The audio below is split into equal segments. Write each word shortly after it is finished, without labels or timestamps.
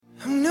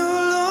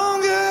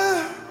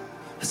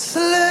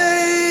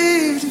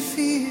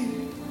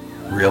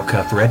Real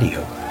Cuff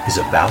Radio is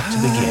about to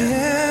begin.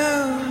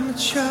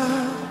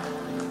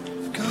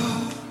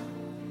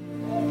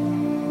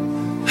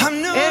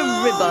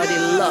 Everybody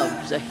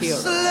loves a hero.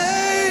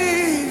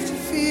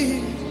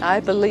 I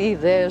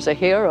believe there's a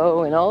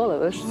hero in all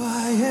of us.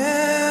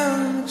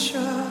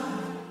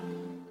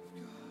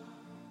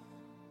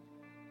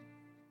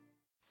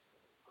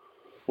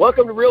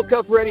 Welcome to Real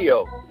Cuff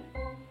Radio.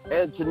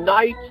 And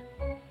tonight,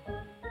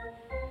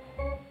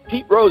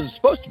 Pete Rose is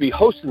supposed to be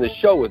hosting the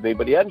show with me,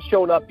 but he hasn't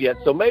shown up yet,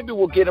 so maybe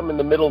we'll get him in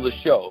the middle of the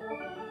show.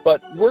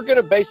 But we're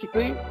going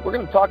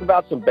to talk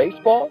about some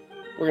baseball.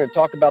 We're going to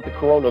talk about the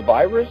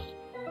coronavirus.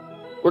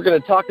 We're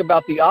going to talk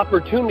about the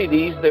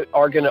opportunities that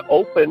are going to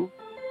open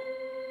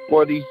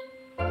for these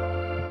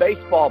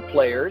baseball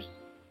players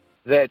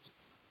that,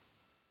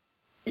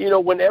 you know,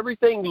 when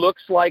everything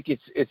looks like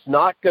it's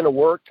not going to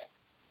work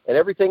and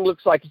everything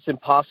looks like it's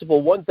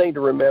impossible, one thing to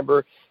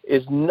remember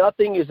is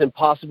nothing is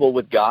impossible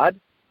with God,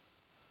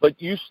 but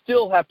you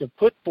still have to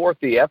put forth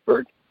the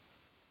effort,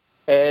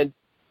 and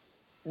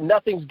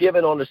nothing's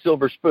given on a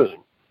silver spoon.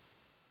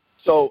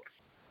 So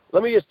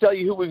let me just tell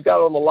you who we've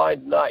got on the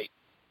line tonight.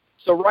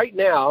 So right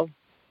now,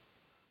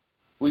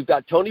 we've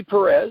got Tony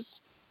Perez,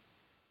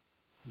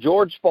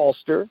 George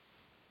Foster,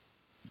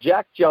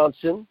 Jack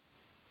Johnson,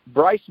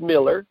 Bryce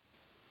Miller,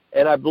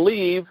 and I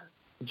believe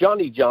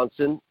Johnny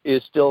Johnson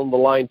is still on the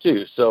line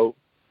too. So,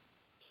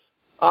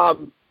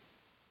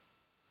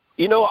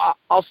 you know,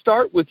 I'll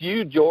start with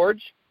you,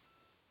 George.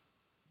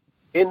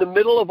 In the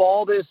middle of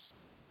all this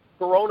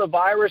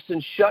coronavirus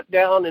and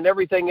shutdown and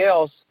everything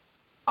else,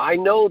 I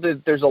know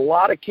that there's a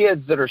lot of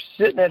kids that are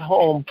sitting at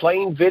home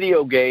playing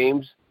video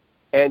games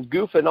and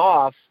goofing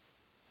off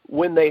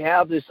when they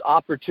have this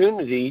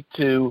opportunity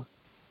to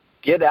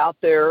get out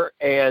there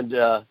and,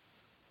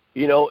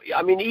 you know,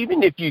 I mean,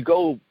 even if you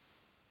go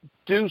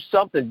do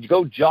something,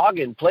 go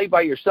jogging, play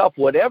by yourself,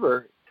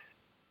 whatever,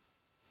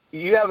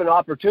 you have an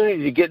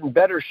opportunity to get in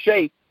better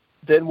shape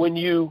than when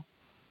you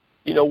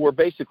know, were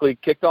basically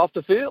kicked off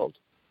the field.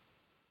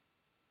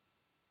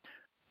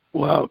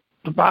 Well,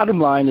 the bottom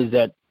line is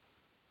that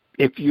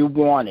if you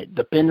want it,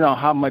 depending on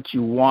how much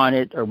you want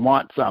it or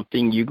want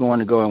something, you're going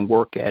to go and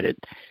work at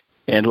it.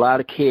 And a lot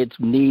of kids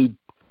need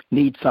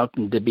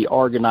something to be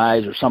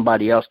organized or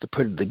somebody else to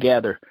put it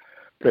together.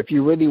 But if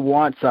you really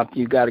want something,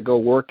 you got to go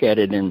work at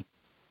it. And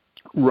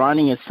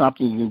running is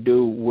something you can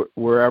do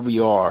wherever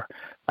you are.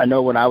 I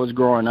know when I was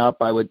growing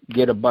up, I would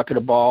get a bucket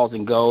of balls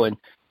and go and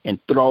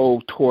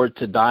throw towards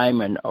the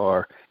diamond,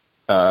 or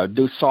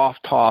do soft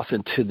toss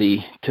into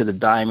the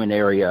diamond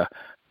area,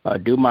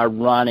 do my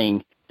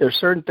running. There's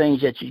certain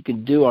things that you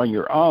can do on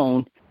your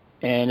own,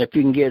 and if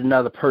you can get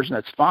another person,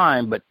 that's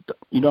fine, but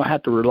you don't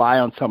have to rely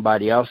on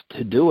somebody else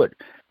to do it.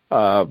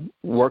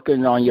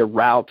 Working on your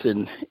routes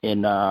in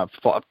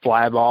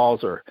fly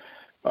balls, or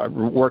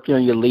working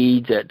on your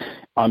leads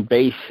on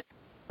base,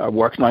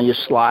 working on your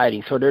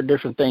sliding. So there are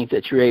different things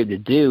that you're able to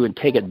do and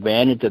take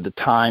advantage of the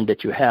time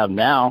that you have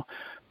now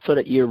so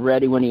that you're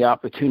ready when the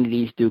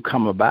opportunities do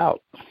come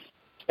about.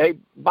 Hey,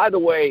 by the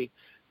way,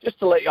 just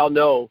to let y'all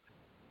know,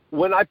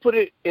 when I put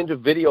it into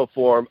video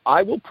form,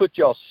 I will put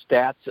y'all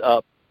stats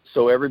up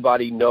so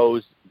everybody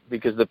knows,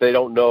 because if they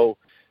don't know,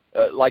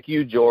 like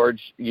you,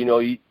 George, you know,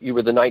 you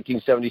were the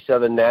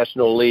 1977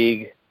 National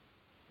League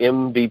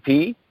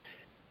MVP,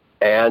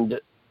 and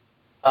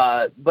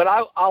but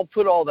I'll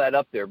put all that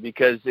up there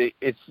because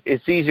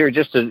it's easier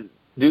just to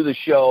do the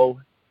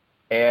show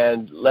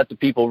and let the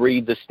people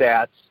read the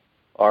stats,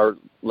 or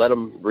let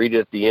them read it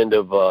at the end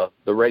of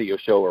the radio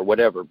show or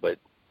whatever. But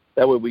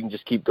that way we can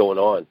just keep going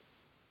on.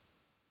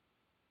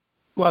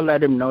 Well,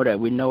 let them know that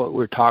we know what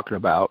we're talking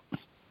about.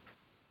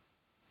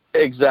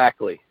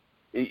 Exactly.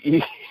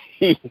 You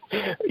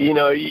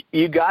know,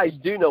 you guys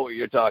do know what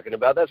you're talking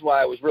about. That's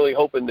why I was really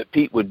hoping that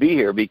Pete would be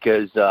here,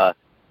 because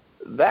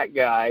that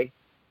guy,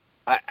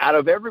 out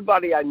of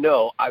everybody I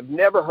know, I've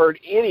never heard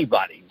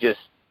anybody just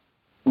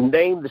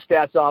name the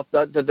stats off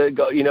the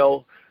go. You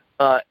know,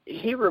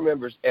 he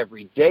remembers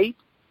every date.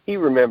 He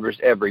remembers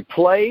every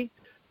play.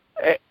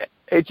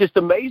 It just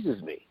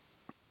amazes me.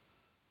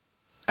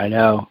 I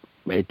know.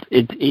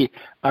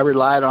 I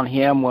relied on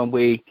him when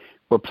we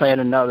were playing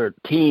another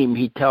team.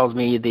 He tells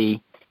me to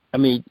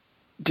many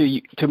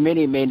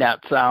it may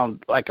not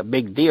sound like a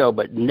big deal,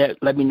 but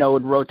let me know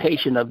the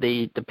rotation of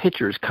the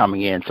pitchers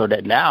coming in, so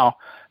that now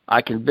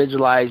I can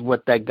visualize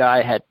what that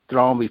guy had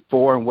thrown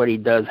before and what he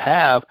does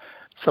have.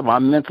 So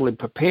I'm mentally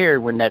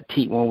prepared when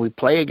we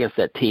play against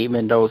that team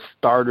and those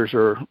starters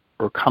are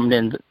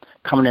coming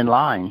in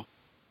line.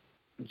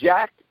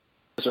 Jack?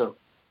 So.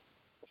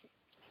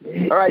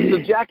 All right, so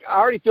Jack, I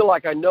already feel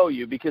like I know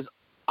you because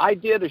I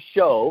did a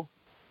show.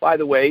 By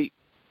the way,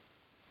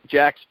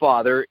 Jack's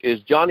father is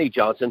Johnny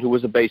Johnson, who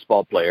was a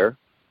baseball player,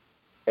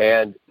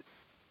 and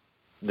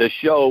the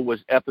show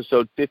was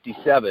episode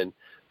 57,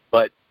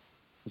 but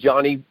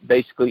Johnny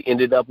basically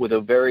ended up with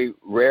a very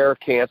rare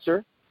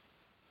cancer.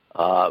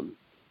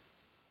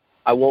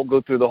 I won't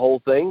go through the whole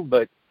thing,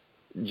 but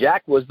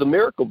Jack was the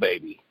miracle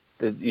baby.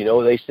 You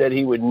know, they said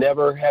he would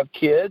never have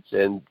kids,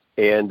 and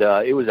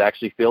it was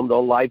actually filmed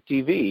on live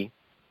TV.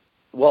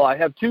 well, I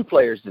have two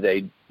players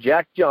today,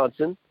 Jack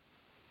Johnson,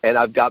 and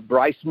I've got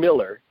Bryce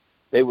Miller.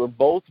 They were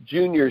both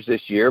juniors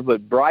this year,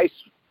 but Bryce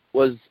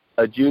was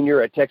a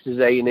junior at Texas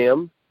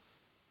A&M,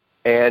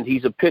 and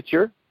he's a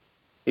pitcher.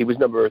 He was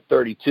number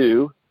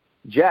 32.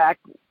 Jack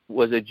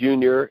was a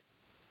junior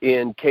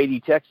in Katy,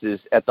 Texas,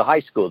 at the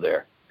high school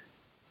there.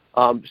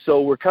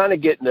 So we're kind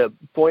of getting a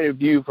point of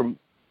view from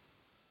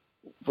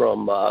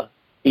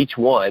each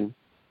one.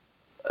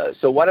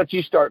 So why don't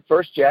you start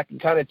first, Jack, and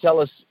kind of tell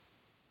us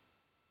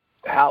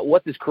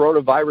what this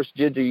coronavirus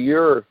did to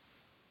your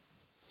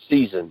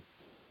season.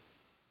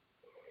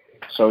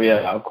 So,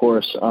 yeah, of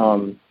course,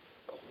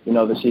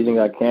 the season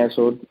got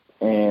canceled,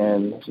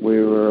 and we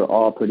were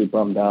all pretty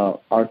bummed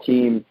out. Our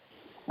team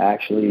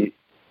actually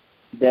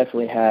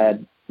definitely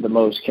had the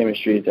most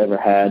chemistry it's ever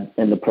had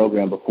in the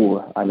program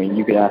before. I mean,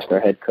 you could ask our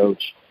head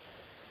coach.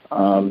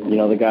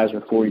 The guys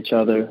were for each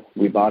other.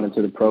 We bought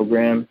into the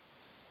program,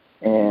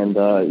 and,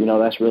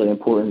 that's really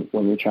important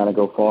when you're trying to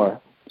go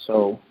far.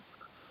 So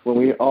when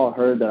we all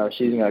heard that our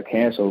season got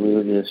canceled, we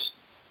were just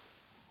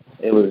 –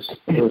 it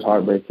was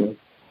heartbreaking,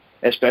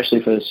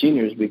 especially for the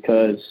seniors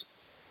because,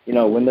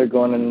 when they're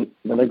going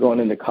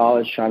into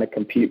college trying to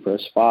compete for a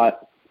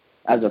spot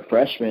as a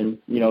freshman,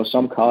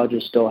 some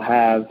colleges still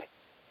have,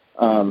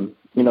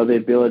 the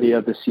ability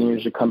of the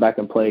seniors to come back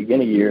and play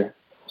again a year.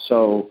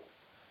 So,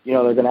 they're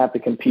going to have to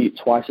compete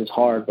twice as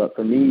hard. But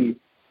for me,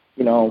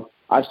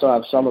 I still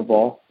have summer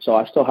ball, so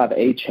I still have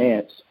a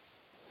chance.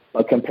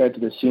 But compared to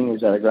the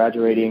seniors that are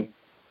graduating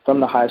from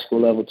the high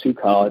school level to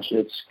college,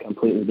 it's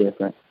completely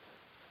different.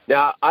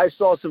 Now, I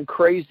saw some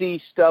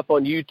crazy stuff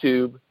on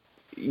YouTube,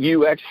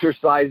 you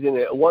exercising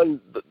it.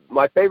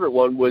 My favorite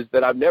one was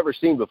that I've never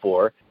seen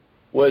before,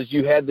 was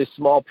you had this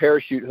small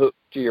parachute hooked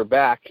to your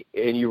back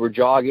and you were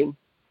jogging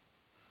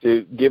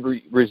to give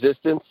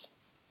resistance.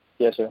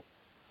 Yes, sir.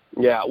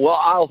 Yeah, well,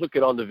 I'll hook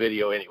it on the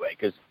video anyway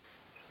because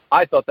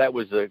I thought that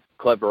was a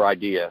clever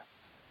idea.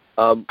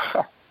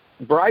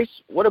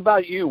 Bryce, what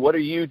about you? What are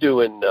you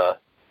doing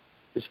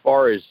as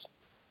far as,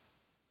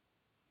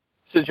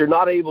 since you're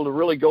not able to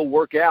really go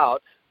work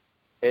out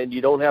and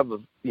you don't have,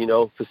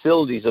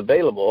 facilities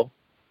available?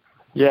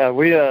 Yeah,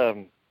 we,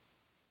 ever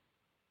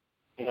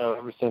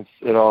since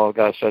it all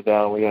got shut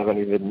down, we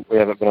haven't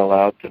been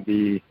allowed to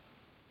be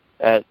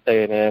at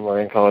A&M or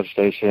in College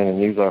Station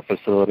and use our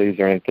facilities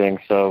or anything.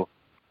 So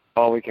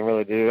all we can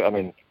really do,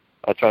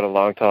 I try to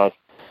long toss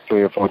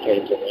 3 or 4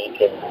 times a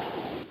week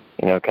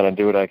and, kind of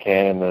do what I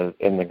can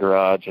in the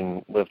garage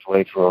and lift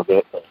weights a little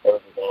bit. But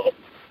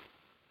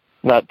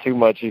not too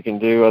much you can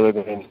do other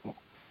than,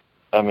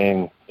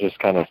 just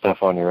kind of stuff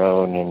on your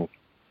own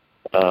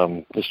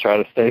and just try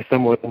to stay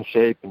somewhat in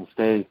shape and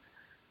stay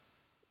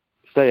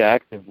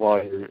active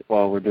while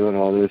we're doing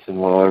all this and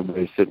while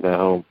everybody's sitting at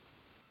home.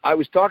 I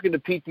was talking to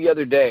Pete the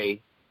other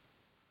day,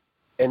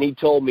 and he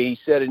told me, he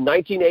said in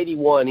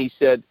 1981, he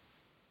said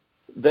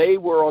they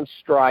were on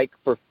strike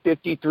for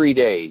 53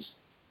 days.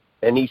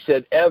 And he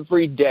said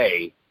every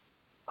day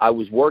I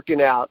was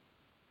working out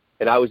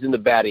and I was in the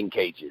batting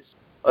cages.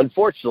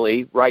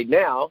 Unfortunately, right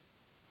now,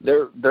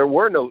 there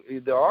are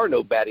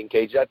no batting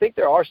cages. I think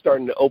there are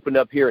starting to open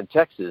up here in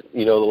Texas.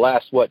 The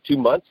last, 2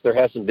 months, there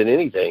hasn't been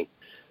anything.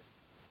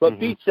 But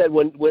Pete said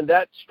when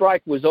that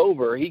strike was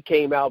over, he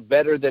came out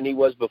better than he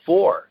was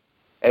before,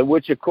 and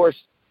which, of course,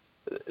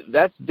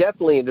 that's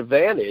definitely an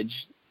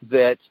advantage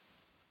that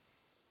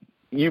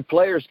you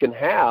players can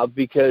have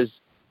because,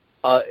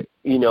 I'll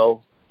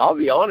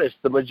be honest,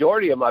 the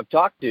majority of them I've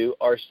talked to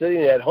are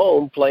sitting at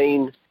home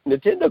playing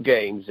Nintendo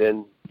games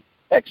and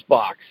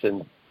Xbox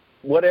and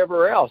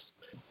whatever else,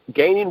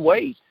 gaining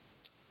weight.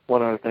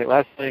 One other thing,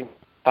 last thing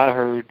I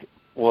heard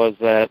was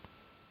that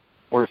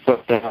we're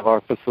supposed to have our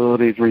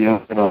facilities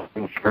reopen on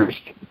the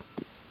 1st.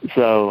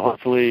 So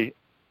hopefully,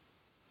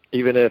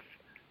 even if,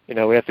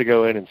 we have to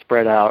go in and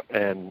spread out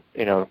and,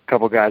 a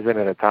couple guys in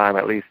at a time,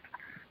 at least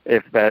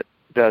if that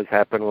does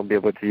happen, we'll be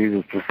able to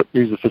use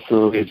the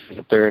facilities to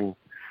sit there and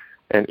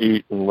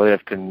eat and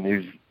lift and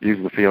use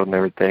the field and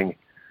everything.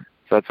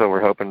 So that's what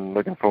we're hoping,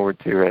 looking forward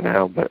to right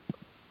now. But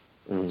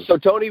So,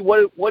 Tony,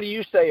 what do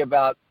you say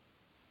about,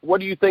 what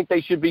do you think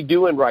they should be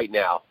doing right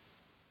now?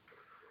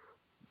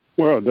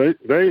 Well,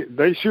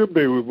 they should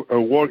be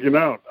working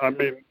out.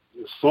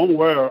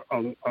 Somewhere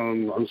and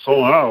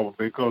somehow,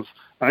 because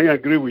I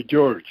agree with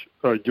George.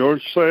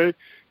 George say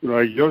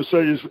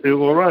it's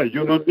all right.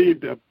 You don't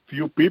need a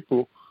few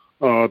people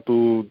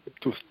to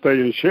stay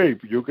in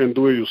shape. You can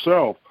do it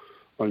yourself,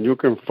 and you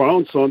can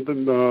find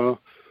something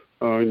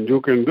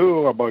you can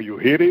do about your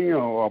hitting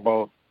or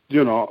about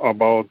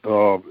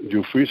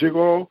your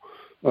physical,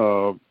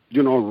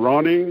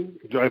 running.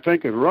 I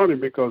think it's running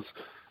because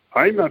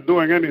I'm not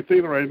doing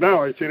anything right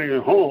now. I'm sitting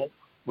at home,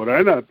 but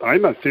I'm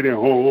not sitting at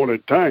home all the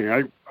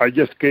time. I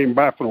just came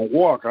back from a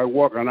walk. I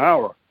walk an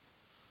hour,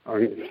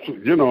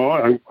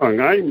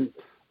 and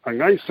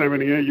I'm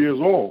 78 years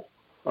old,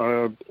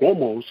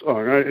 almost.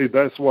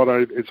 It's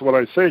what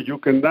I say. You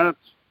cannot,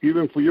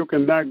 even if you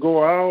cannot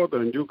go out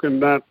and you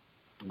cannot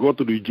go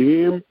to the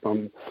gym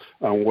and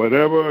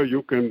whatever,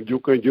 you can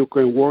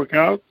work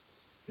out.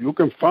 You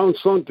can find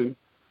something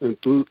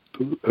and to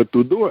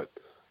do it.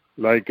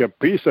 Like a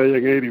Pisa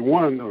in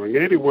 81, or in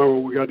 81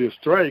 when we got the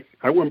strike,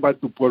 I went back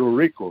to Puerto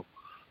Rico.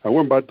 But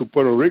I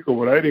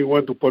didn't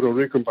went to Puerto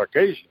Rico on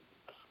vacation.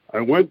 I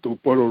went to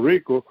Puerto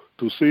Rico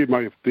to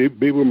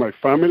be with my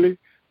family,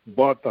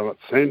 but at the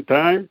same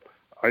time,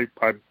 I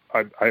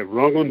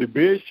run on the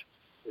beach,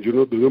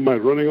 to do my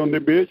running on the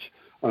beach,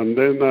 and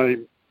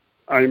then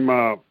I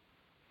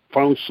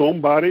found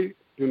somebody,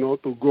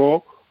 to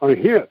go and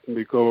hit,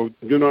 because,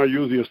 I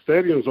use the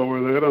stadiums over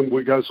there, and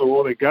we got some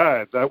other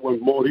guys. That was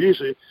more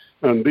easy,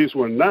 and this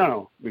one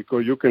now,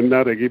 because you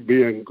cannot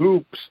be in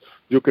groups.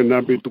 You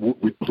cannot be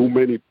with too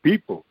many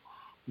people.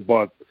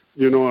 But,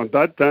 at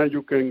that time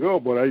you can go,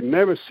 but I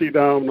never sit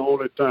down all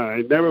the time.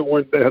 I never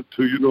went there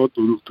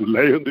to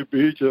lay on the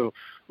beach or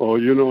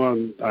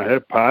and I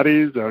have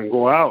parties and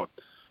go out.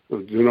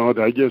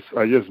 I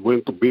just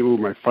went to be with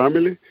my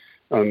family,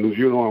 and,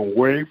 and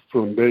wait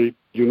from they,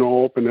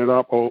 open it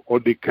up or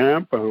the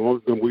camp,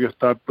 and then we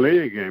start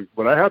playing again.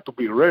 But I had to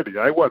be ready.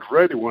 I was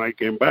ready when I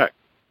came back.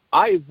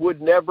 I would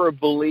never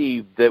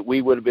believe that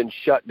we would have been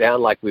shut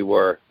down like we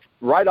were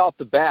right off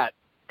the bat,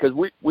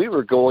 because we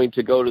were going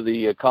to go to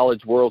the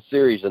College World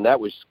Series, and that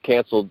was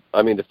canceled.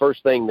 I mean, the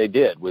first thing they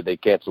did was they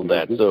canceled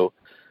that. So,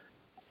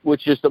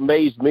 which just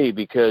amazed me,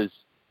 because,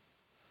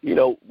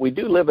 we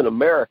do live in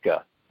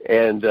America,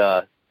 and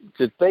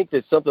to think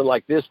that something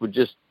like this would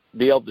just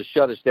be able to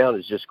shut us down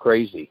is just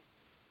crazy.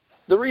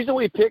 The reason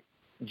we picked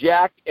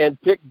Jack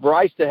and picked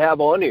Bryce to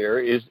have on here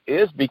is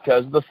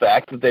because of the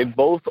fact that they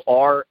both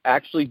are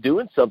actually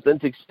doing something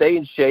to stay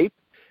in shape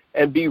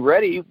and be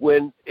ready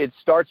when it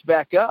starts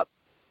back up.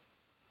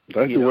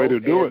 That's the way to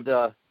do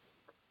it.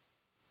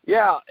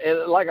 Yeah,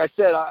 and like I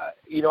said, I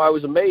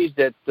was amazed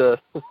at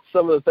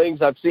some of the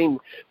things I've seen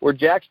where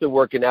Jack's been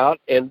working out,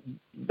 and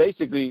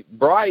basically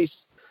Bryce,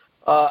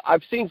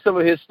 I've seen some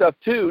of his stuff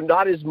too,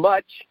 not as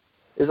much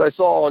as I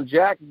saw on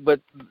Jack,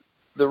 but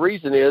the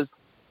reason is,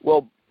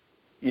 well,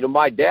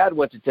 my dad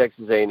went to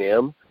Texas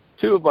A&M.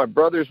 Two of my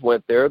brothers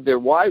went there. Their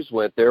wives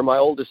went there. My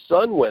oldest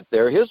son went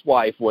there. His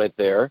wife went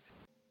there.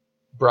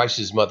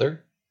 Bryce's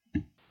mother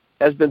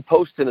has been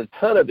posting a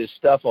ton of his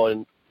stuff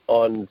on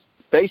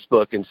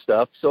Facebook and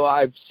stuff. So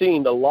I've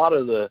seen a lot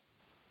of the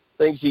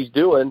things he's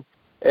doing.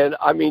 And,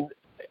 I mean,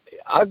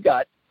 I've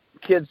got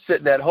kids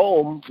sitting at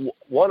home.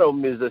 One of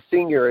them is a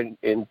senior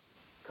in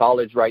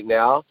college right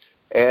now.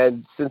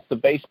 And since the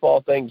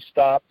baseball thing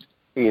stopped,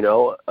 he's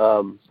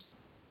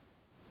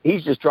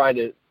just trying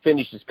to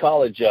finish his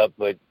college up.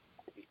 But,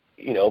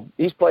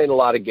 he's playing a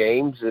lot of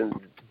games. And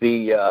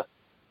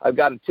I've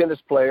got a tennis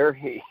player.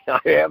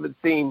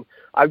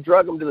 I've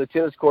drug him to the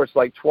tennis courts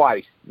like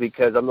twice,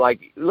 because I'm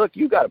like, look,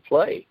 you got to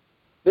play.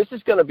 This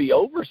is going to be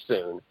over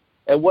soon.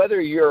 And whether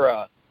you're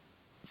a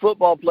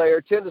football player,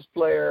 tennis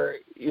player,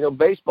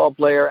 baseball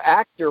player,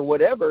 actor,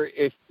 whatever,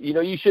 if,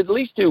 you should at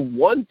least do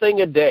one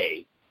thing a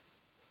day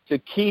to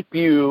keep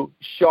you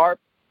sharp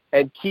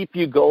and keep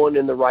you going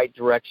in the right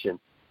direction,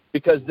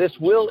 because this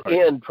will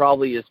end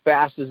probably as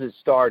fast as it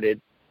started,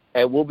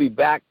 and we'll be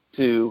back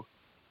to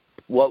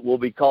what we'll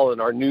be calling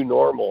our new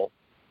normal.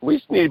 We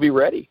just need to be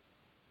ready.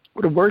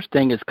 Well, the worst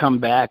thing is come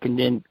back and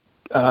then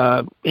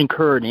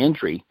incur an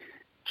injury.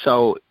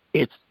 So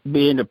it's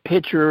being a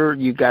pitcher,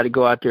 you got to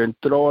go out there and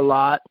throw a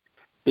lot.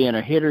 Being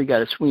a hitter, you got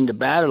to swing the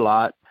bat a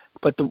lot.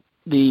 But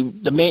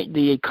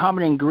the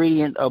common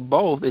ingredient of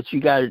both is you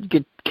got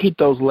to keep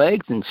those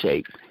legs in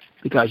shape,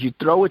 because you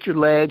throw with your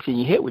legs and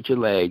you hit with your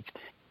legs,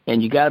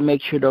 and you got to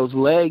make sure those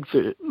legs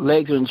are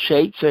in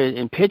shape. So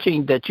in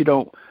pitching, that you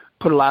don't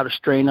put a lot of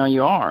strain on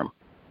your arm.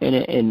 And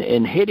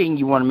in hitting,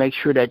 you want to make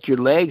sure that your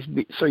legs,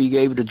 so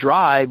you're able to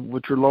drive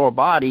with your lower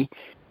body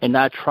and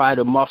not try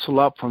to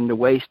muscle up from the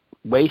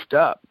waist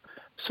up.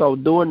 So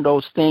doing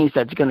those things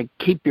that's going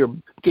to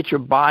get your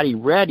body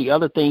ready.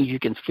 Other things you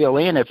can fill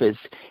in if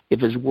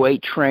it's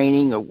weight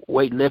training or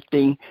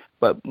weightlifting.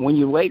 But when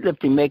you're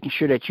weightlifting, making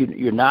sure that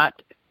you're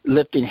not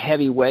lifting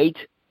heavy weight,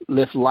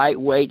 lift light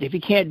weight. If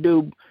you can't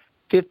do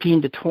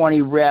 15 to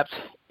 20 reps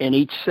in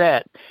each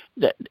set,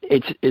 that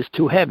it's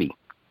too heavy.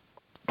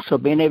 So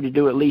being able to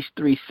do at least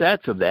 3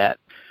 sets of that,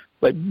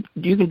 but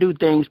you can do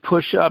things,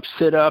 push-ups,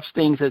 sit-ups,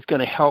 things that's going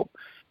to help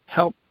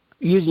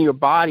using your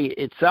body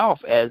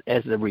itself as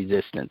a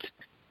resistance.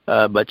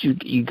 But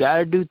you got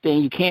to do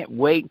things. You can't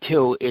wait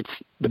till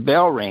the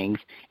bell rings.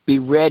 Be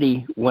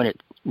ready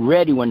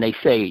when they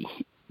say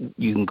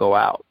you can go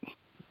out.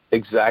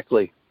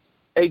 Exactly.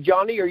 Hey,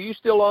 Johnny, are you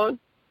still on?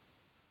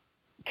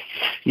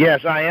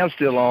 Yes, I am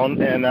still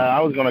on, and I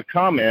was going to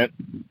comment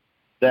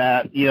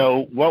that,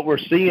 what we're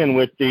seeing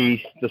with the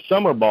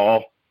summer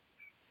ball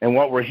and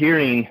what we're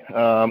hearing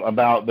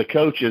about the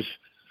coaches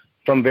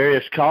from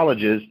various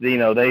colleges,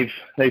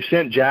 they've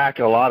sent Jack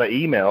a lot of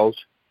emails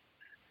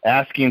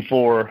asking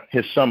for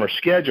his summer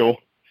schedule,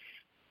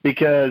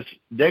 because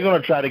they're going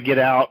to try to get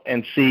out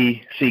and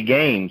see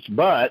games.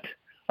 But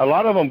a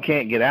lot of them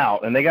can't get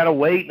out, and they got to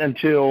wait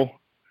until,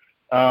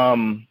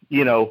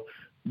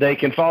 they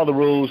can follow the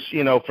rules,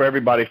 for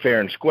everybody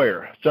fair and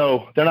square.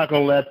 So they're not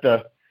going to let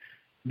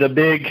the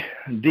big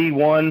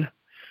D1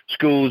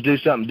 schools do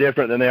something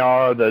different than they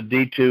are the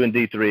D2 and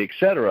D3, et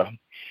cetera.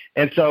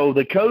 And so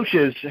the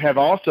coaches have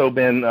also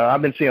been,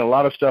 I've been seeing a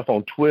lot of stuff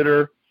on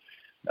Twitter,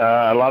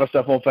 a lot of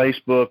stuff on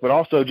Facebook, but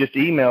also just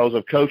emails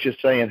of coaches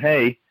saying,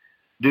 hey,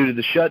 due to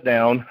the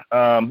shutdown,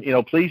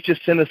 please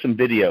just send us some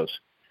videos.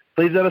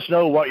 Please let us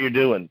know what you're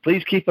doing.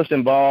 Please keep us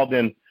involved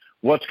in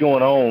what's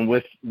going on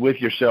with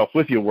yourself,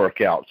 with your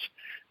workouts,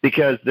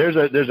 because there's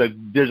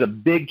a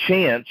big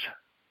chance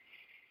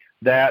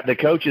that the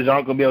coaches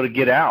aren't going to be able to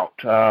get out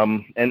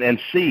and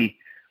see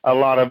a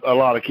lot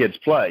of kids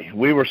play.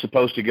 We were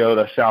supposed to go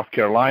to South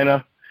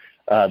Carolina.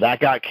 That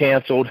got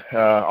canceled.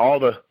 All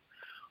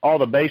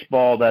the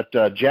baseball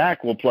that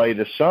Jack will play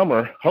this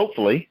summer,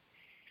 hopefully,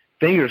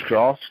 fingers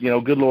crossed,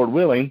 good Lord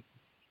willing,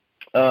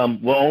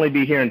 will only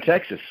be here in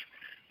Texas.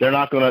 They're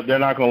not going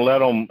to let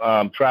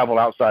them travel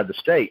outside the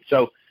state.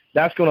 So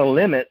that's going to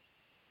limit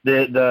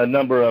the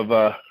number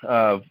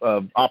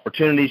of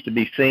opportunities to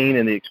be seen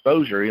and the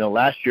exposure.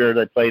 Last year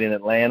they played in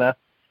Atlanta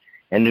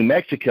and New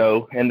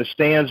Mexico, and the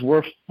stands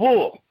were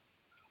full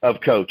of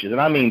coaches,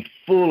 and I mean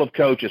full of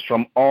coaches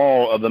from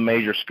all of the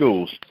major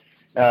schools.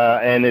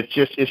 And it's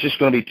just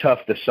going to be tough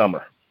this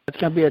summer. It's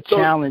going to be a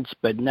challenge,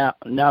 but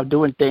now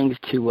doing things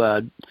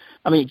to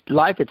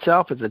life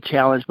itself is a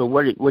challenge, but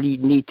what do you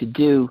need to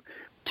do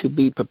to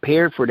be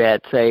prepared for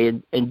that? Say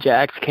in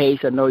Jack's case,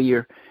 I know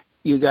you're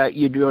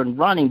doing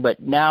running, but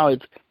now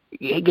it's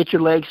get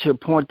your legs to a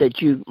point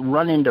that you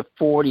run into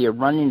 40 or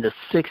run into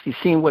 60,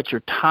 seeing what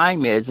your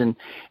time is and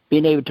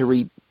being able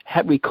to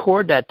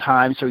record that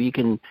time so you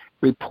can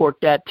report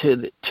that to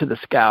the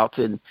scouts.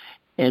 And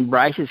in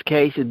Bryce's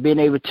case, is being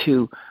able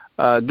to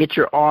get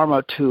your arm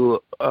up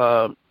to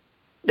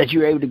that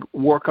you're able to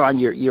work on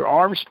your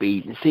arm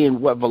speed and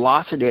seeing what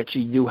velocity that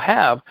you do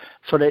have,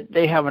 so that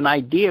they have an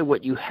idea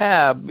what you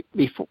have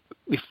before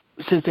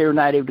since they're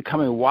not able to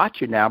come and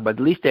watch you now, but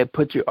at least they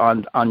put you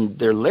on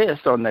their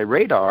list, on their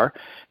radar,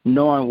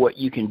 knowing what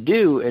you can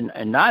do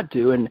and not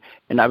do. And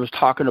I was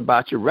talking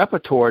about your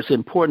repertoire. It's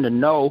important to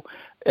know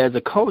as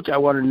a coach. I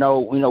want to know,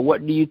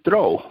 what do you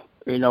throw?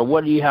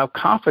 What do you have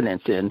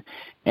confidence in?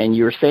 And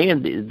you're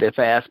saying the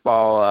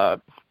fastball,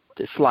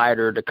 the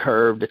slider, the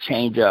curve, the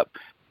changeup,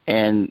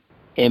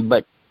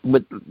 but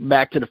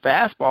back to the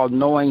fastball,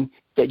 knowing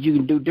that you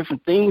can do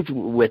different things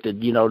with it.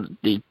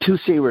 The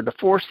two-seamer, the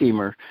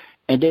four-seamer.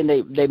 And then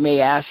they may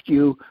ask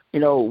you,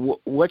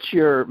 what's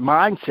your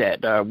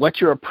mindset?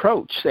 What's your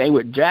approach? Same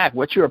with Jack.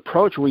 What's your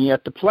approach when you're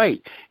at the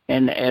plate?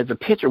 And as a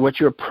pitcher, what's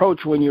your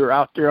approach when you're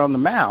out there on the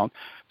mound?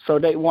 So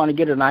they want to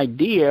get an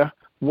idea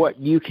what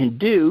you can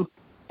do.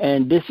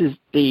 And this is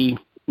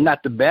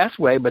not the best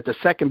way, but the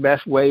second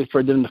best way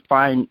for them to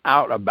find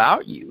out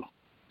about you.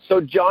 So,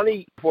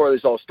 Johnny, before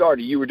this all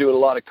started, you were doing a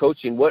lot of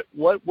coaching. What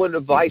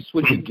advice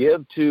would you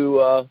give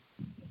to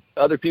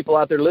other people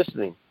out there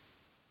listening?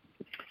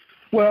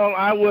 Well,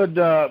 I would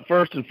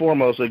first and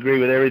foremost agree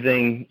with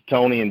everything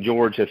Tony and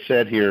George have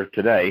said here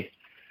today.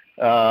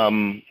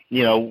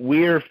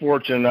 We're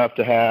fortunate enough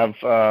to have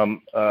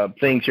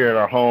things here at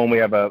our home. We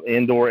have an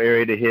indoor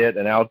area to hit,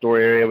 an outdoor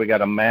area. We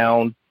got a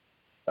mound.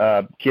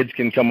 Kids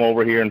can come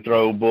over here and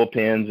throw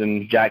bullpens,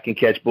 and Jack can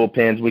catch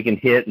bullpens. We can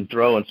hit and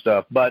throw and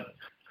stuff. But,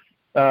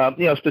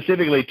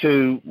 specifically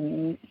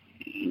to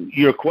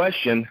your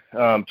question,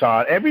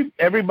 Todd,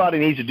 everybody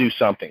needs to do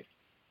something.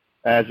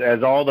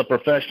 As all the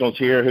professionals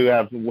here who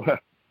have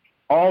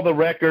all the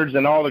records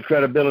and all the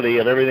credibility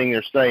of everything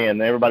they're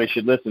saying, everybody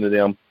should listen to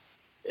them.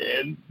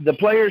 The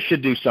players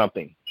should do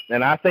something,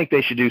 and I think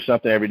they should do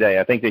something every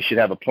day. I think they should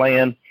have a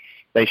plan.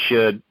 They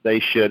should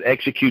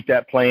execute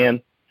that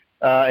plan.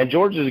 And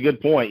George is a good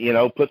point.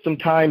 Put some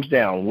times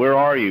down. Where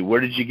are you?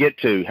 Where did you get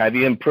to? Have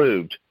you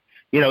improved?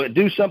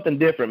 Do something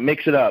different.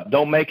 Mix it up.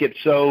 Don't make it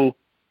so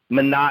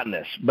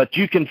monotonous. But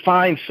you can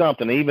find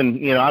something.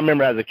 Even I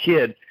remember as a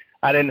kid,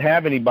 I didn't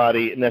have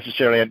anybody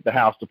necessarily at the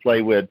house to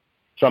play with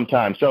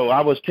sometimes. So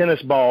I was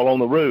tennis ball on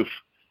the roof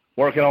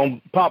working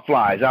on pop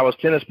flies. I was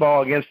tennis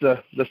ball against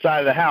the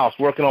side of the house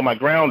working on my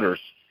grounders.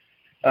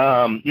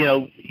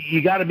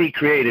 You got to be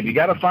creative. You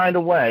got to find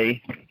a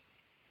way,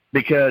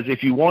 because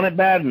if you want it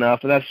bad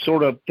enough, and that's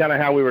sort of kind of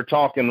how we were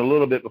talking a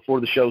little bit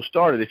before the show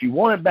started, if you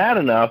want it bad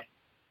enough,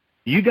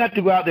 you got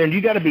to go out there and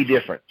you got to be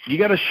different. You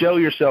got to show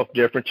yourself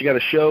different. You got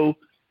to show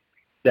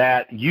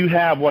that you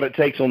have what it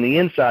takes on the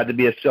inside to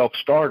be a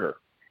self-starter.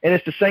 And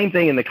it's the same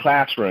thing in the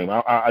classroom.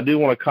 I do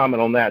want to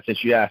comment on that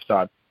since you asked,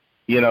 Todd.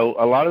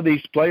 A lot of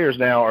these players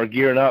now are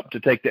gearing up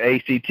to take the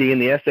ACT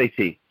and the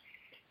SAT.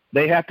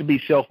 They have to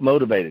be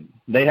self-motivated.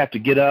 They have to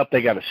get up.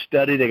 They got to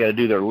study. They got to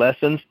do their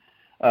lessons.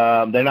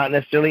 They're not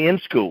necessarily in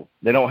school.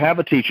 They don't have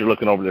a teacher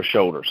looking over their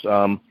shoulders.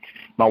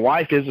 My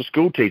wife is a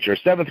school teacher, a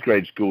 7th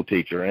grade school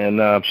teacher,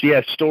 and she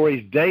has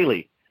stories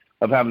daily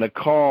of having to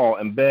call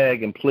and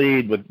beg and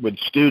plead with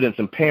students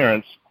and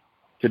parents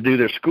to do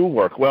their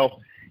schoolwork.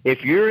 Well,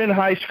 if you're in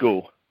high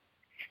school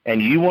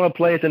and you want to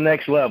play at the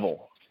next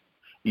level,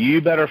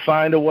 you better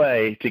find a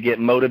way to get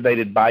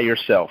motivated by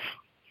yourself.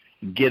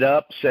 Get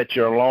up, set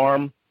your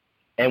alarm,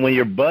 and when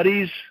your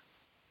buddies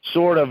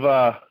sort of,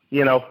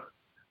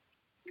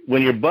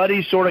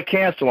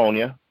 cancel on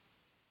you,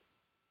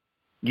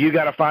 you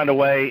got to find a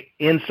way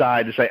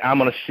inside to say, I'm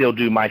going to still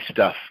do my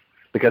stuff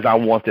because I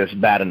want this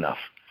bad enough.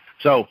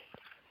 So,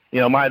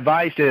 my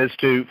advice is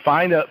to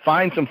find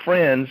some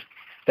friends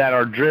that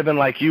are driven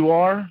like you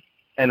are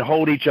and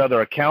hold each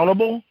other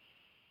accountable.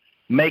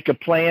 Make a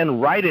plan,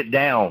 write it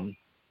down,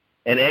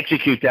 and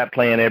execute that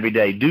plan every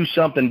day. Do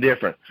something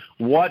different.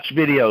 Watch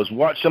videos.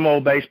 Watch some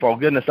old baseball.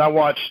 Goodness,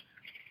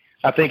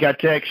 I think I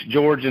texted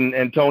George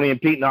and Tony and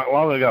Pete not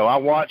long ago. I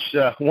watched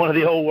one of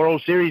the old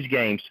World Series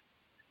games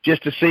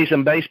just to see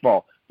some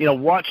baseball.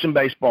 Watch some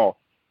baseball.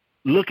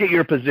 Look at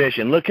your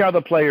position. Look how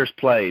the players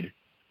played.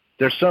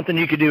 There's something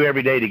you could do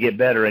every day to get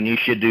better, and you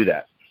should do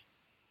that.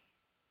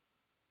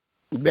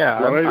 Yeah,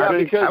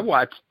 I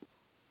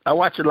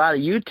watch a lot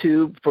of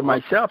YouTube for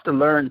myself to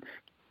learn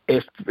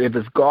if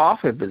it's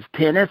golf, if it's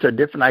tennis, or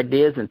different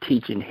ideas in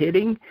teaching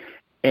hitting.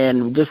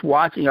 And just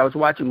watching, I was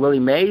watching Willie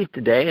Mays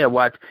today. I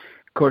watched,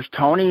 of course,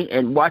 Tony,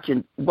 and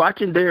watching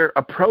their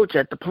approach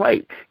at the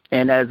plate.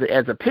 And as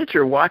a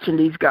pitcher, watching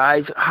these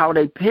guys, how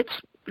they pitch,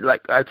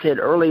 like I said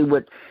earlier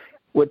with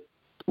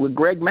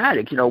Greg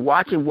Maddux,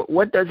 watching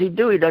what does he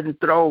do? He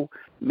doesn't throw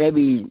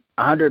maybe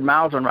 100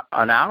 miles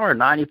an hour,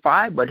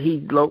 95, but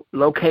he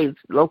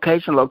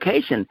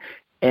location.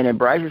 And in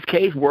Bryce's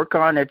case,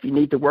 if you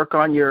need to work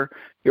on your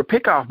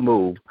pickoff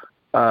move,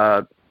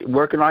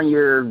 working on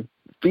your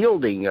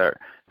fielding, or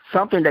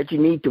something that you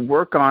need to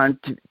work on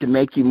to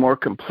make you more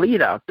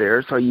complete out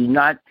there. So you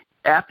not,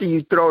 after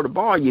you throw the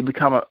ball, you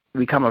become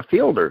a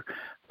fielder.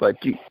 But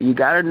you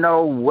got to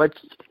know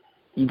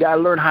you got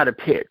to learn how to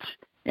pitch,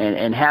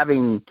 and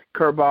having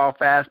curveball,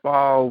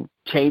 fastball,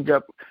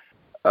 changeup,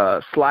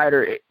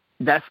 slider.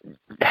 That's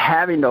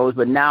having those,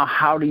 but now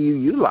how do you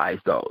utilize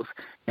those?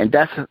 And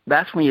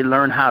that's when you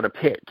learn how to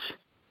pitch.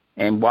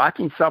 And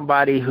watching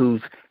somebody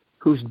who's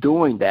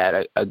doing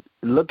that,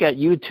 look at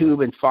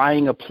YouTube and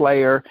finding a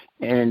player,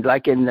 and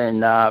like in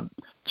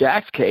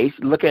Jack's case,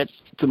 look at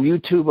some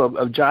YouTube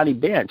of Johnny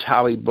Bench,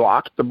 how he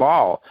blocks the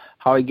ball,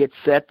 how he gets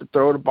set to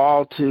throw the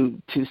ball to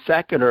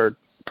second or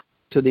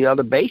to the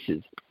other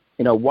bases.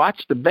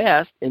 Watch the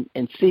best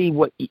and see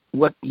what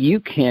you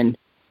can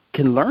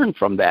learn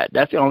from that.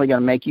 That's only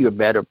going to make you a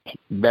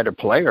better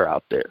player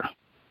out there.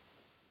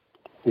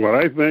 What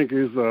I think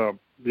is,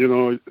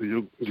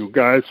 you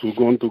guys who are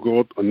going to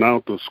go now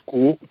to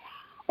school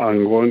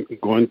and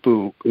going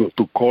to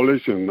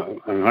college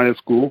and high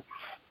school,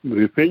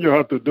 the thing you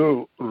have to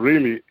do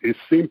really is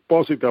think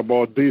positive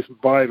about this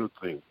vital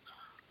thing,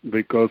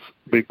 because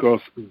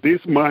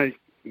this might,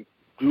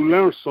 you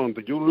learn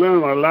something. You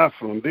learn a lot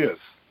from this.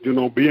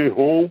 Being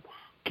home,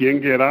 can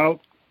get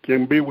out,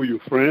 can be with your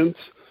friends,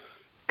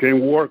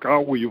 can work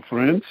out with your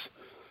friends.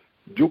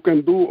 You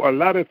can do a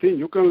lot of things.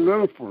 You can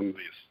learn from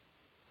this.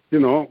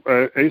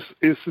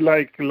 It's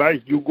like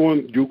you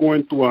going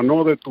to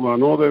another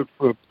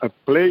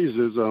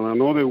places and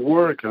another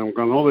work and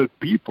another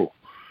people.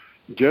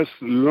 Just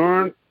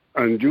learn,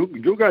 and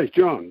you guys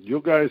young.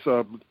 You guys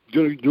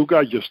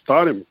just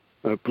starting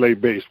play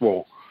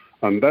baseball,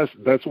 and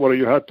that's what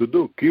you have to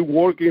do. Keep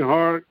working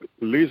hard.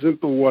 Listen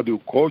to what your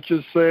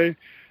coaches say,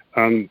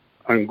 and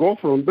go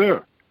from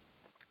there.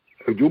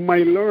 And you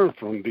might learn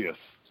from this.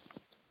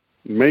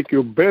 Make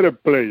you a better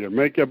player.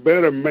 Make a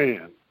better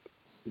man.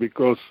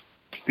 Because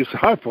it's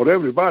hard for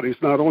everybody.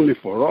 It's not only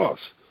for us.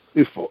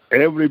 It's for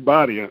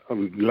everybody. A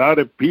lot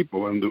of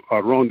people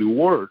around the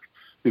world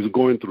is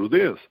going through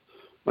this,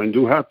 and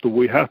we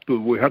have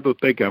to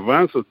take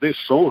advantage of this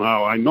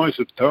somehow. I know it's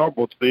a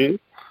terrible thing.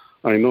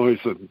 I know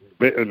it's a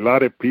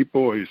lot of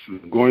people is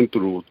going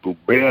through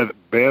bad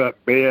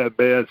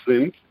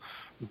things,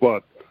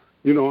 but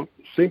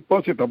think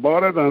positive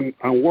about it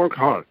and work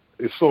hard.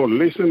 So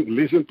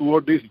listen to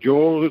what this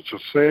George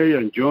say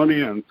and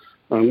Johnny and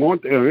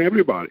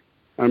everybody.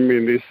 I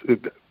mean,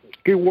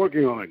 keep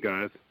working on it,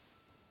 guys.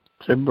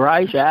 So,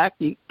 Bryce, Jack,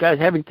 you guys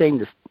have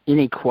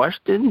any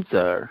questions?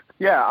 Or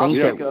I'll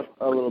take up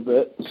a little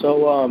bit.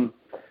 So,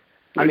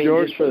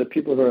 George, just for the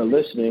people who are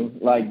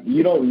listening,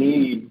 you don't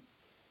need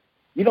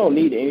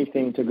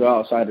anything to go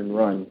outside and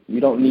run. You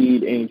don't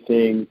need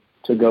anything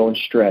to go and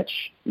stretch.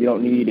 You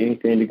don't need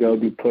anything to go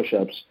do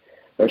push-ups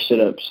or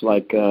sit-ups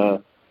like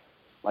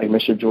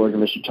Mr. George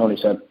and Mr. Tony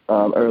said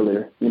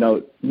earlier.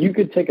 You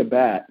could take a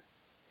bat,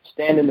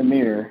 stand in the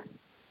mirror,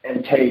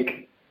 and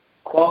take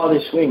quality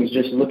swings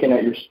just looking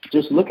at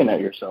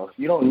yourself.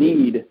 You don't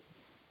need,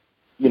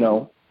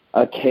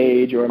 a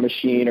cage or a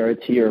machine or a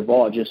tee or a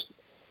ball.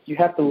 You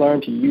have to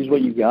learn to use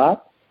what you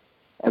got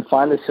and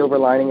find the silver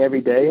lining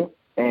every day.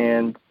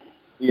 And,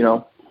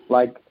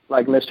 like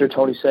Mr.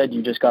 Tony said,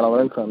 you just got to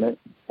learn from it.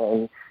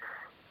 And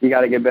you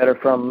got to get better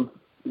from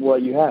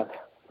what you have.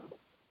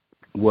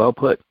 Well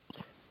put.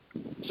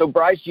 So,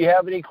 Bryce, do you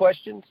have any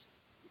questions?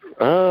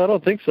 I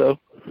don't think so.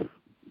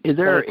 Is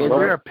there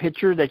a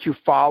pitcher that you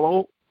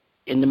follow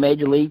in the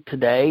Major League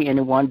today?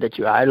 Anyone that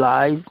you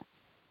idolize?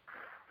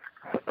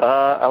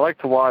 I like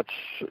to watch,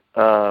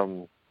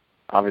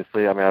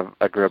 obviously,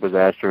 I grew up as an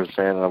Astros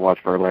fan, and I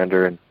watched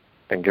Verlander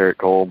and Garrett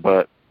Cole,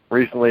 but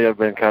recently I've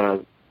been kind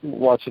of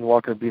watching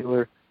Walker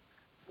Buehler.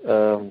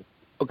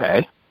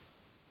 Okay.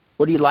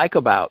 What do you like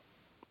about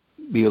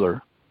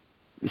Buehler,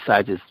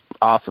 besides his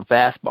awesome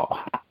fastball?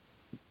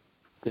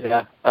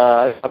 Yeah,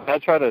 I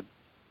try to.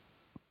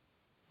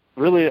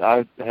 Really,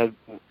 I had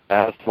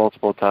asked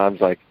multiple times,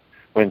 like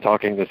when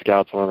talking to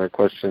scouts, one of their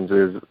questions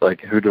is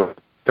like, who do I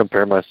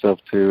compare myself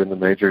to in the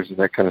majors and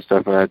that kind of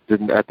stuff. And I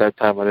didn't at that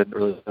time. I didn't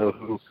really know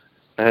who.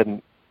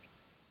 I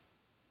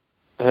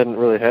hadn't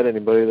really had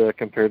anybody that I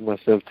compared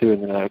myself to,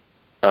 and then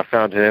I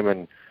found him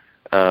and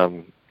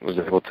was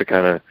able to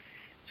kind of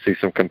see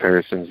some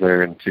comparisons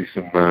there and see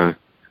some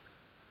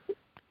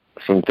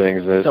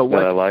things that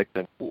I liked.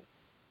 And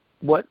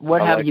what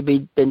have you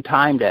been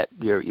timed at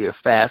your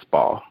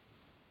fastball?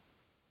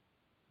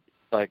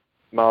 Like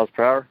miles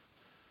per hour?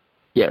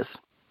 Yes.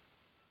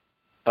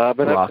 I've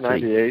been up to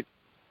 98.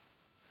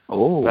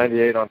 Oh.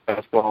 98 on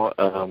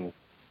fastball.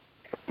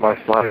 My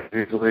slider is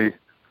usually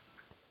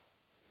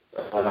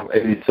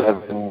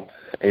 87,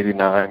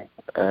 89.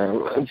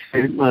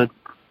 My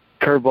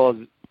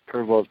curveball is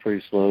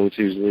pretty slow. It's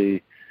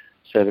usually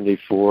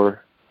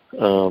 74.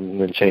 And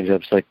then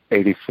changeup's like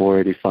 84,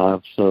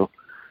 85. So.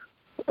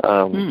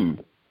 I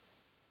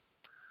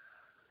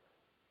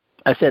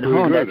said,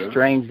 that's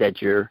strange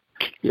that your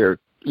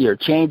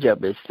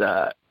changeup is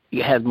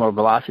it has more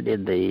velocity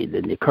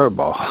than the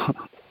curveball.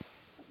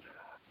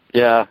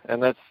 Yeah,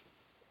 and that's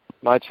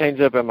my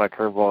changeup and my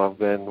curveball have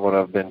been what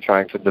I've been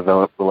trying to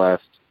develop the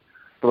last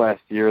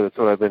year. That's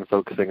what I've been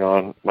focusing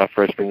on. My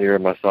freshman year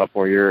and my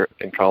sophomore year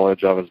in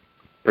college, I was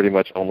pretty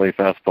much only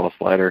fastball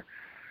slider.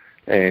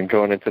 And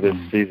going into this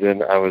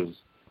season, I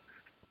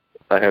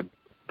had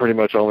pretty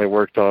much only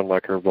worked on my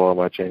curveball and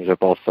my changeup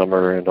all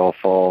summer and all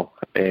fall,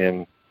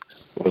 and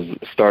was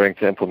starting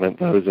to implement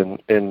those in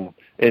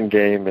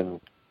game,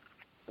 and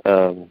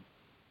I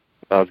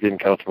was getting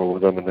comfortable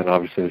with them. And then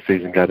obviously the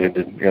season got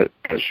ended and got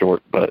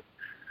short. But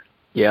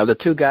yeah, the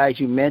two guys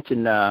you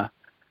mentioned,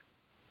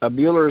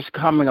 Buehler's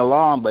coming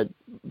along, but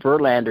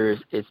Verlander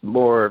is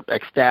more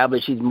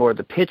established. He's more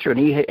the pitcher, and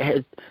he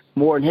has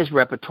more in his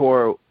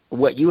repertoire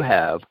what you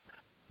have.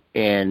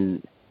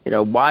 And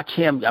watch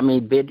him. I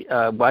mean,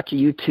 watch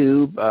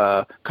YouTube,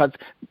 because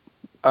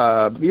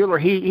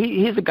Buehler,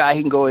 he's a guy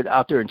who can go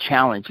out there and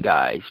challenge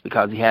guys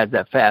because he has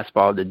that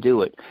fastball to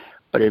do it.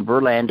 But in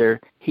Verlander,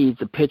 he's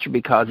a pitcher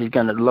because he's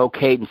going to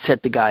locate and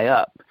set the guy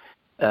up.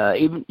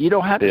 Even you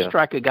don't have to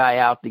strike a guy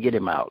out to get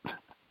him out.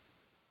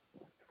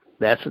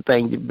 That's the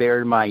thing to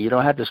bear in mind. You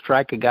don't have to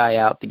strike a guy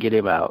out to get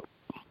him out.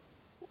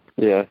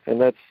 Yeah,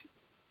 and that's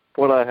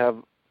what I have.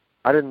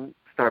 I didn't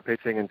start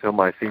pitching until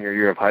my senior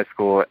year of high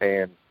school,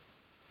 and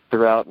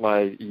throughout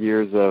my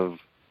few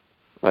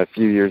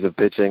years of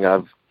pitching,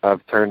 I've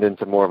turned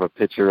into more of a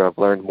pitcher. I've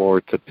learned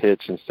more to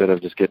pitch instead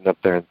of just getting up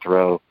there and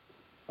throw.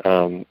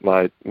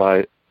 My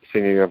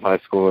senior year of high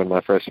school and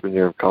my freshman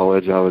year of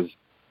college,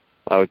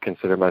 I would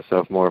consider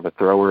myself more of a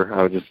thrower.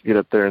 I would just get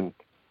up there and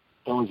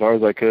throw as hard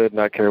as I could,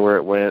 not care where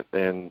it went,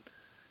 and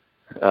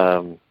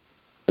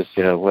just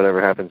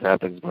whatever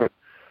happens. But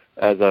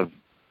as I've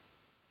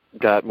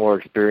got more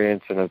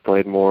experience and I've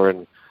played more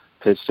and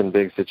pitched in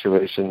big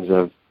situations,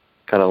 I've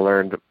kind of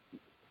learned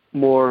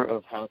more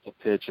of how to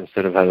pitch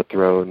instead of how to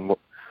throw, and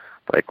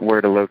like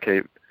where to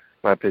locate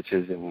my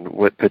pitches and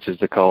what pitches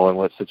to call in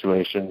what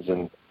situations,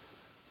 and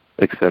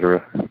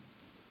etc.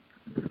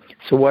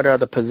 So what are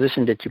the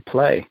positions that you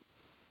play?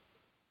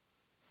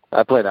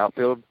 I played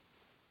outfield.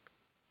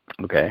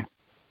 Okay.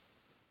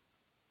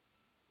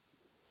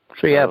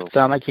 So you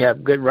sound like you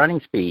have good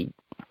running speed.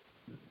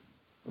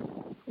 A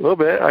little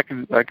bit. I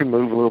can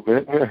move a little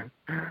bit.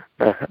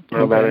 Not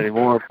about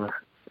anymore.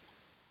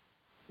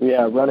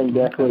 Yeah, running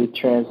definitely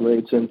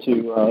translates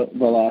into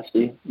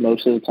velocity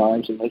most of the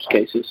times in most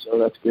cases, so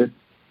that's good.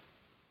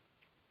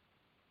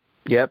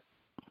 Yep.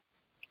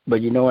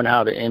 But you knowing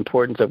how the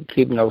importance of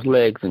keeping those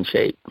legs in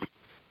shape.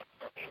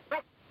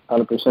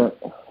 100%.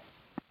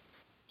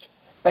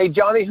 Hey,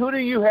 Johnny, who do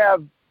you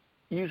have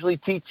usually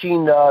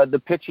teaching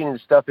the pitching and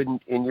stuff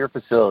in your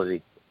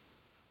facility?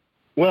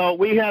 Well,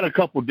 we had a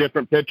couple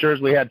different pitchers.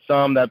 We had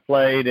some that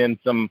played in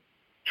some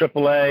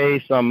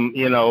AAA, some,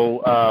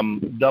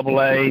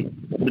 AA.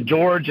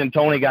 George and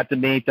Tony got to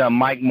meet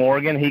Mike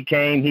Morgan. He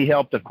came. He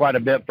helped quite a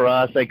bit for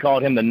us. They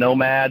called him the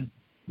Nomad.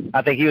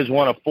 I think he was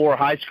one of 4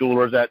 high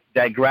schoolers that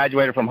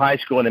graduated from high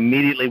school and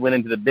immediately went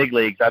into the big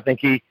leagues. I think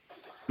he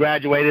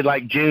graduated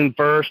like June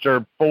 1st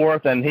or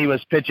 4th, and he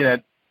was pitching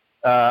at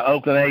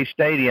Oakland A's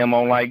Stadium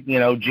on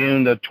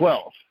June the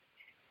 12th,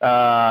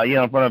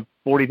 in front of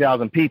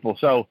 40,000 people.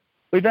 So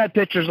we've had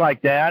pitchers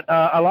like that.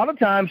 A lot of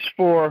times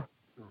for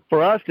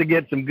us to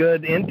get some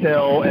good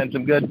intel and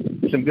some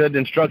good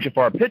instruction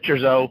for our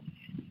pitchers, though,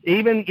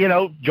 even,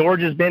 George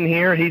has been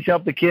here. He's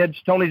helped the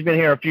kids. Tony's been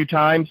here a few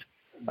times.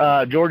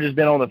 George has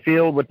been on the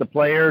field with the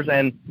players,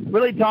 and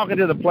really talking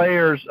to the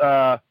players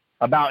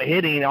about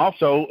hitting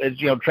also is,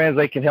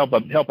 translate can help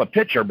a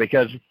pitcher,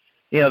 because,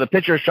 the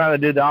pitcher is trying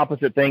to do the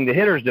opposite thing the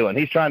hitter's doing.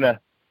 He's trying to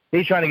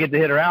get the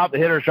hitter out. The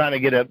hitter's trying to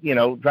get a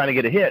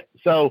hit.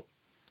 So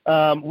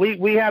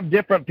we have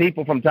different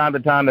people from time to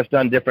time that's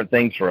done different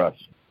things for us.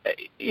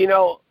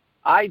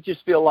 I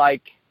just feel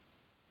like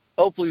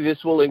hopefully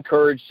this will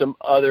encourage some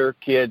other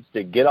kids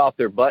to get off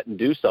their butt and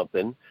do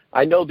something.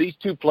 I know these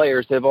two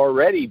players have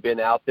already been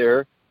out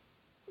there,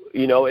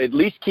 at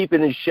least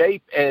keeping in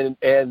shape and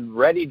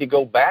ready to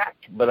go back.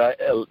 But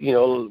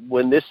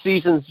when this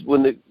season's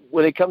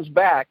when it comes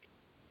back,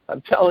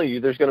 I'm telling you,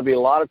 there's going to be a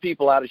lot of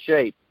people out of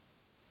shape.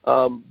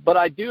 But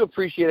I do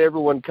appreciate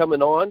everyone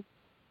coming on,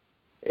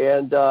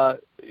 and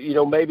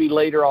maybe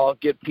later I'll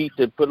get Pete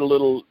to put a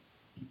little,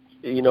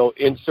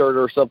 insert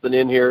or something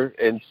in here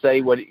and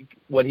say what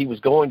he was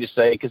going to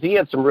say, because he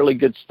had some really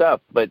good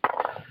stuff. But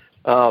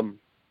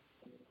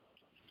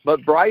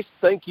Bryce,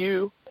 thank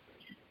you.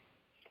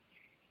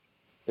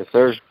 Yes,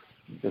 sir.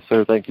 Yes,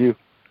 sir. Thank you.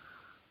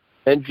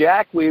 And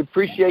Jack, we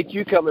appreciate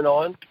you coming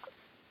on.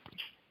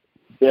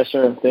 Yes,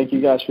 sir. Thank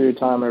you guys for your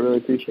time. I really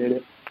appreciate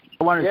it.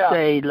 I want to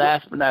say,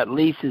 last but not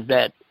least, is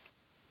that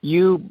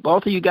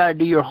both of you got to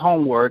do your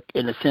homework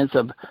in the sense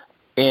of,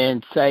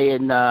 in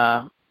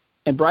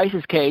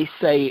Bryce's case,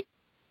 say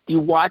you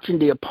watching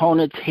the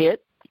opponent's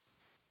hit.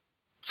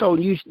 So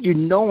you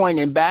knowing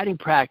in batting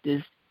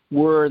practice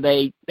where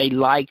they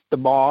like the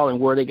ball and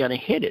where they're going to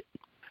hit it.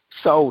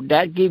 So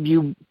that gives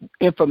you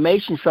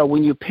information. So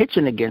when you're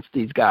pitching against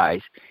these guys,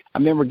 I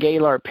remember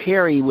Gaylord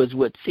Perry was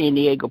with San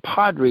Diego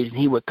Padres, and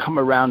he would come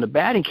around the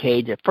batting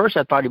cage. At first,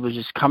 I thought he was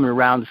just coming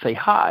around to say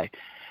hi,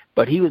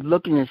 but he was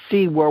looking to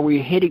see where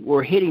we're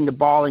hitting the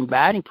ball in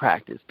batting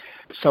practice.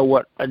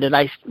 So then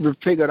I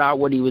figured out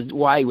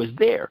why he was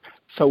there.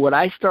 So what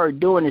I started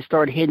doing is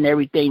started hitting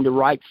everything to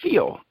right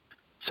field.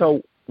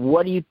 So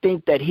what do you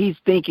think that he's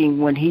thinking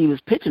when he was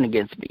pitching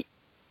against me?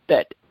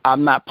 That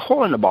I'm not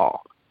pulling the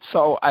ball.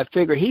 So I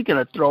figured he's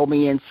going to throw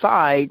me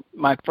inside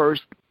my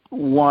first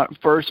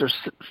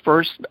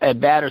at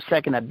bat or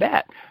second at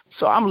bat.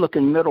 So I'm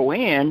looking middle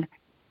in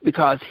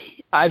because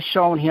I've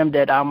shown him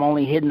that I'm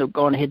only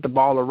going to hit the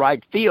ball to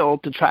right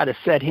field to try to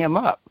set him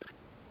up.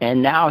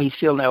 And now he's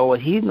feeling,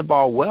 he's hitting the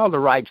ball well to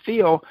right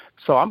field,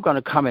 so I'm going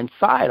to come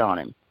inside on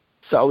him.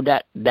 So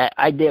that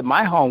I did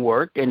my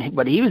homework,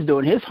 but he was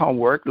doing his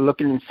homework,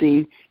 looking and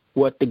see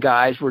what the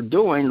guys were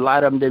doing. A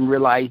lot of them didn't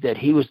realize that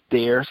he was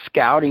there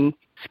scouting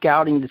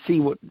to see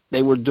what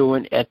they were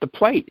doing at the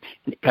plate.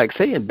 Like I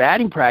say, in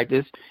batting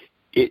practice,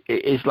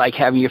 it's like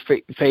having your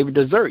favorite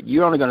dessert.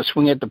 You're only going to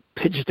swing at the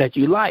pitches that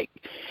you like.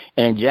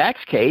 And in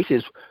Jack's case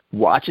is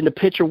watching the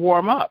pitcher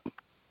warm up,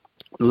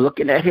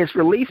 looking at his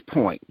release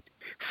point,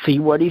 see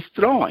what he's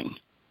throwing.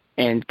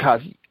 And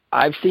because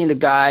I've seen the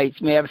guy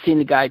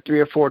 3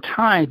 or 4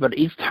 times, but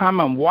each time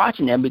I'm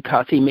watching him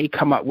because he may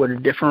come up with a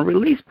different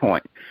release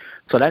point.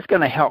 So that's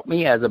going to help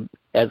me as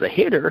a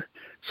hitter,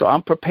 so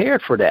I'm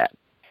prepared for that.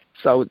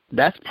 So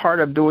that's part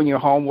of doing your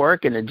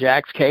homework. In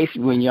Jack's case,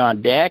 when you're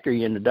on deck or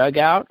you're in the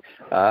dugout.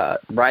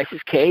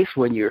 Bryce's case,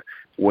 when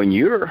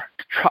you're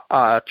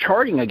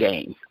charting a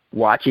game,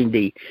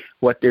 watching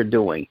what they're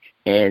doing,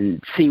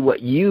 and see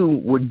what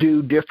you would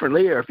do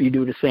differently, or if you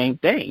do the same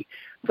thing.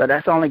 So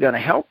that's only going to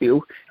help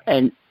you.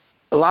 And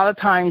a lot of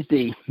times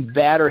the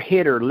batter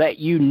hitter let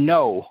you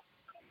know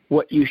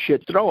what you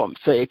should throw him.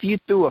 So if you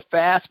threw a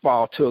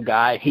fastball to a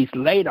guy, he's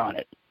late on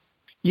it.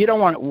 You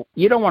don't want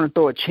to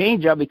throw a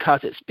changeup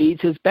because it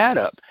speeds his bat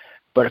up.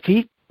 But if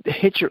he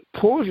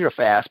pulls your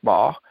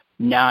fastball,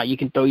 now you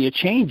can throw your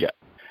changeup.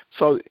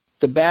 So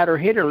the batter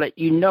hitter let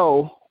you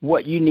know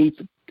what you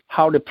need,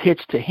 how to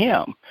pitch to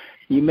him.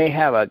 You may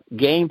have a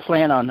game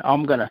plan on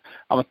I'm gonna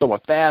throw a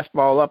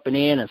fastball up and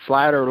in and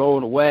slider low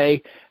and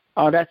away.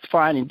 Oh, that's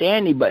fine and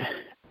dandy, but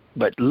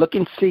look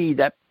and see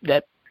that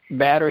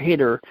batter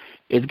hitter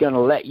is gonna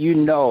let you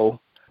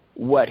know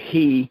what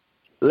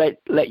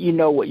let you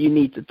know what you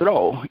need to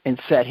throw and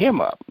set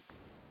him up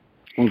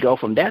and go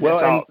from that.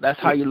 That's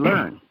how you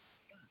learn.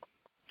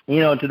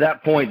 To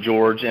that point,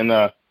 George,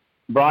 and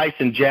Bryce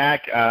and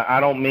Jack, I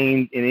don't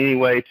mean in any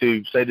way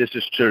to say this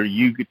is to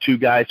you two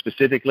guys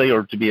specifically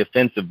or to be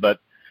offensive, but,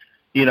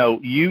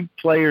 you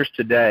players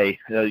today,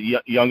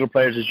 younger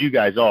players as you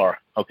guys are,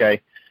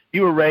 okay,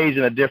 you were raised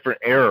in a different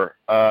era.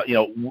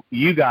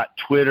 You got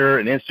Twitter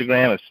and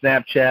Instagram and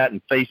Snapchat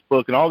and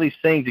Facebook and all these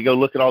things to go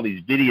look at all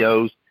these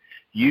videos,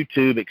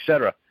 YouTube,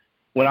 etc.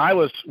 When I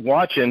was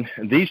watching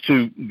these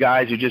two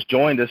guys who just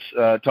joined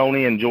us,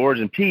 Tony and George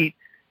and Pete,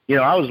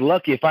 I was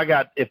lucky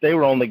if they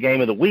were on the game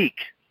of the week,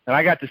 and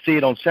I got to see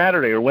it on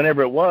Saturday or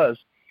whenever it was.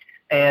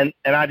 And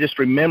I just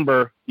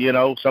remember,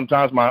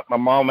 sometimes my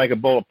mom would make a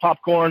bowl of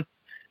popcorn,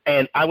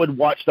 and I would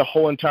watch the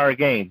whole entire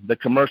game, the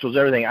commercials,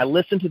 everything. I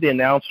listened to the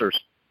announcers,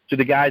 to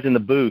the guys in the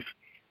booth,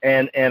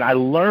 and I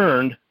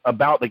learned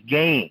about the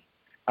game.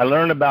 I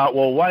learned about,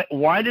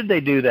 why did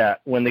they do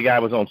that when the guy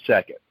was on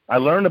second? I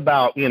learned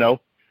about,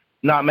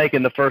 not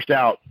making the first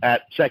out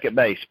at second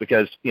base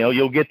because,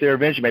 you'll get there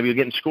eventually. Maybe you'll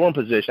get in scoring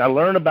position. I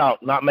learned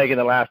about not making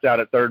the last out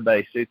at third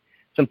base,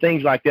 some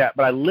things like that.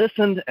 But I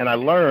listened and I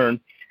learned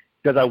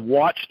because I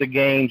watched the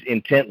games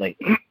intently.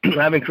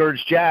 I've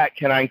encouraged Jack,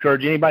 and I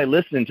encourage anybody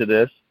listening to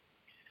this,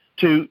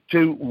 to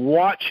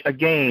watch a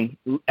game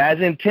as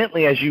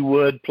intently as you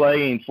would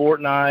playing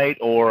Fortnite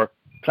or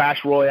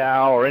Clash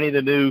Royale or any of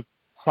the new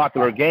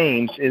popular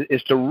games,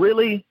 is to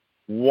really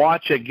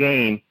watch a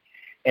game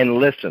and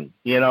listen.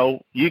 You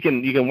know, you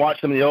can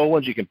watch some of the old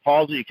ones. You can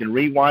pause it. You can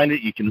rewind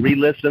it. You can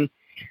re-listen.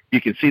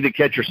 You can see the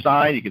catcher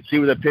sign. You can see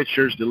where the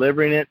pitcher's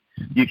delivering it.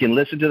 You can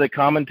listen to the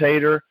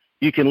commentator.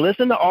 You can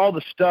listen to all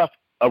the stuff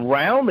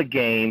around the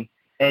game,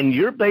 and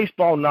your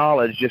baseball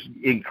knowledge just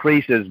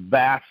increases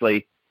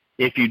vastly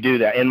if you do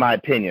that, in my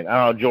opinion.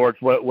 I don't know, George,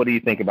 what do you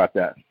think about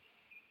that?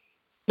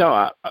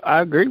 No,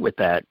 I agree with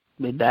that.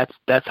 I mean,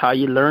 that's how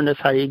you learn. That's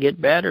how you get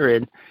better.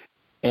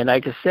 And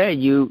like I said,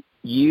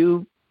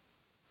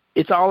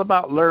 it's all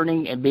about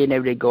learning and being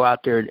able to go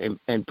out there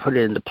and put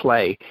it into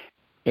play,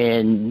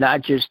 and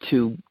not just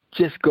to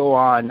go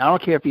on. I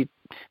don't care if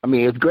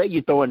it's great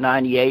you throw a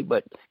 98,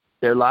 but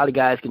there are a lot of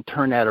guys can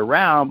turn that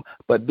around,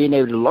 but being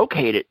able to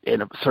locate it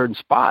in a certain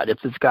spot. If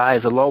this guy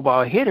is a low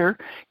ball hitter,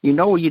 you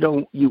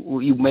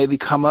maybe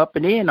come up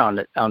and in on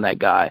that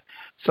guy.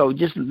 So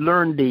just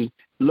learn the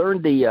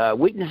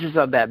weaknesses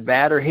of that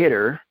batter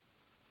hitter,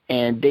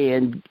 and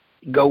then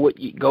go with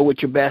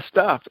your best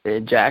stuff.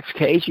 In Jack's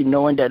case,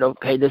 knowing that,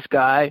 okay, this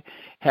guy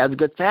has a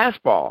good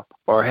fastball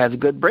or has a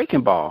good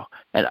breaking ball.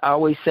 And I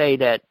always say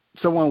that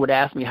someone would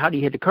ask me, how do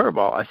you hit the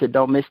curveball? I said,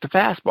 don't miss the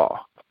fastball.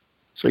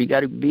 So you got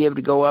to be able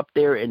to go up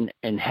there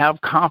and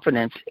have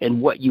confidence in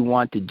what you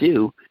want to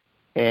do.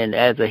 And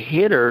as a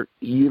hitter,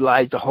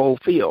 utilize the whole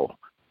field.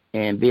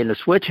 And being a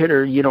switch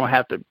hitter, you don't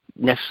have to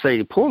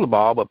necessarily pull the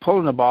ball, but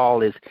pulling the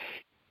ball is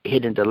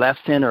hitting the left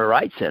center or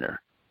right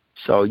center.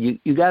 So you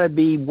got to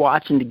be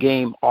watching the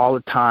game all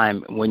the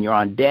time when you're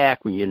on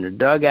deck, when you're in the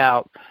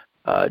dugout,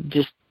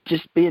 just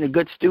being a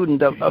good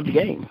student of the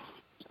game.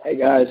 Hey,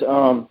 guys,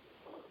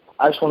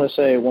 I just want to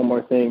say one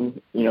more thing,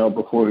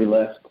 before we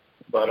left.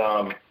 But,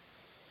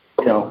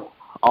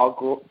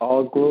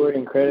 all glory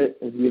and credit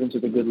is given to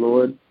the good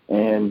Lord.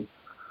 And,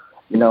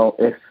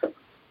 if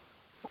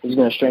he's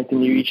going to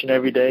strengthen you each and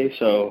every day.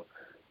 So,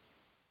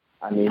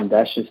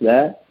 that's just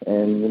that.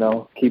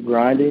 And, keep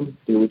grinding,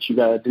 do what you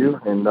got to do,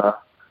 and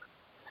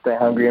stay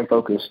hungry and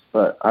focused.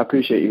 But I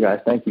appreciate you guys.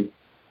 Thank you.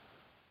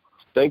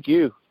 Thank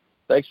you.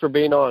 Thanks for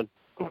being on.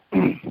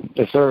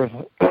 Yes, sir.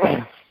 I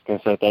was going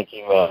to say thank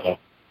you.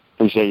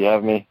 Appreciate you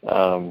having me.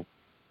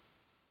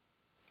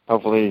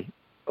 Hopefully,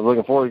 I'm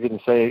looking forward to getting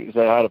to say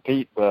hi to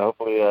Pete, but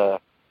hopefully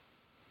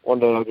one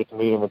day I'll get to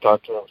meet him and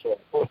talk to him.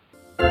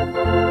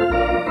 So.